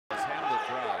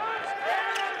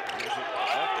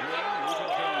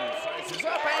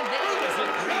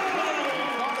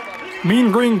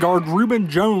Mean Green guard Rubin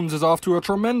Jones is off to a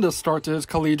tremendous start to his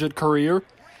collegiate career.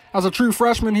 As a true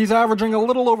freshman, he's averaging a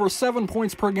little over 7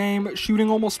 points per game, shooting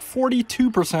almost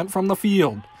 42% from the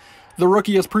field. The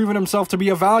rookie has proven himself to be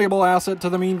a valuable asset to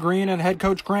the Mean Green, and head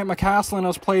coach Grant McCaslin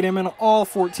has played him in all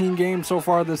 14 games so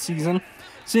far this season,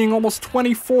 seeing almost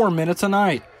 24 minutes a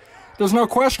night. There's no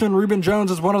question Rubin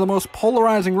Jones is one of the most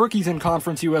polarizing rookies in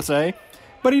Conference USA,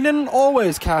 but he didn't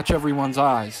always catch everyone's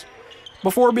eyes.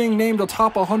 Before being named a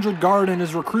top 100 guard in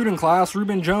his recruiting class,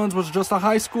 Rubin Jones was just a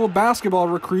high school basketball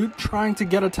recruit trying to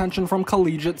get attention from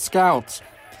collegiate scouts.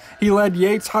 He led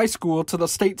Yates High School to the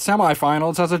state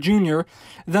semifinals as a junior,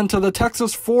 then to the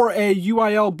Texas 4A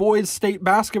UIL Boys State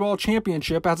Basketball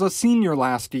Championship as a senior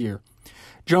last year.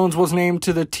 Jones was named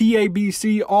to the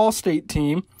TABC All-State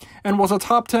team and was a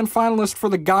top 10 finalist for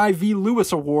the Guy V.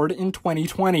 Lewis Award in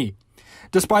 2020.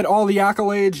 Despite all the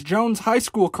accolades, Jones' high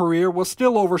school career was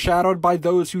still overshadowed by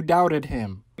those who doubted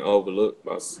him. Overlooked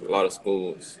by a lot of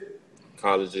schools,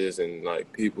 colleges, and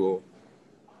people.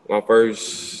 My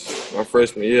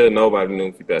freshman year, nobody knew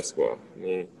me basketball. I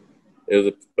mean, there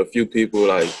was a few people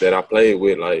that I played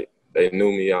with, they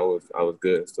knew me. I was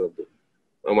good and stuff, but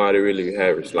nobody really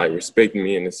had respecting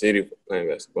me in the city for playing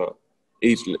basketball.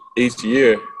 Each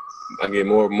year, I get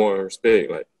more and more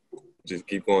respect. Just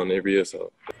keep going every year.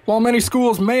 So, while many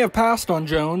schools may have passed on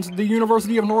Jones, the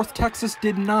University of North Texas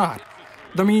did not.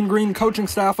 The Mean Green coaching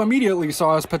staff immediately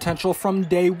saw his potential from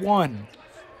day one.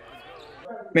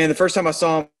 Man, the first time I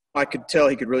saw him, I could tell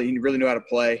he really knew how to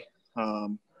play,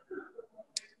 and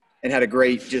had a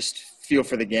great just feel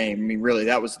for the game. I mean, really,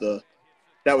 that was the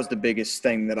biggest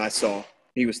thing that I saw.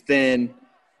 He was thin.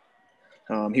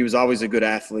 He was always a good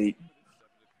athlete,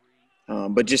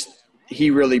 but he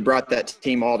really brought that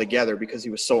team all together because he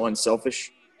was so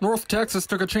unselfish. North Texas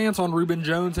took a chance on Rubin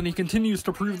Jones, and he continues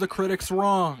to prove the critics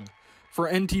wrong. For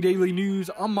NT Daily News,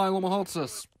 I'm Milo.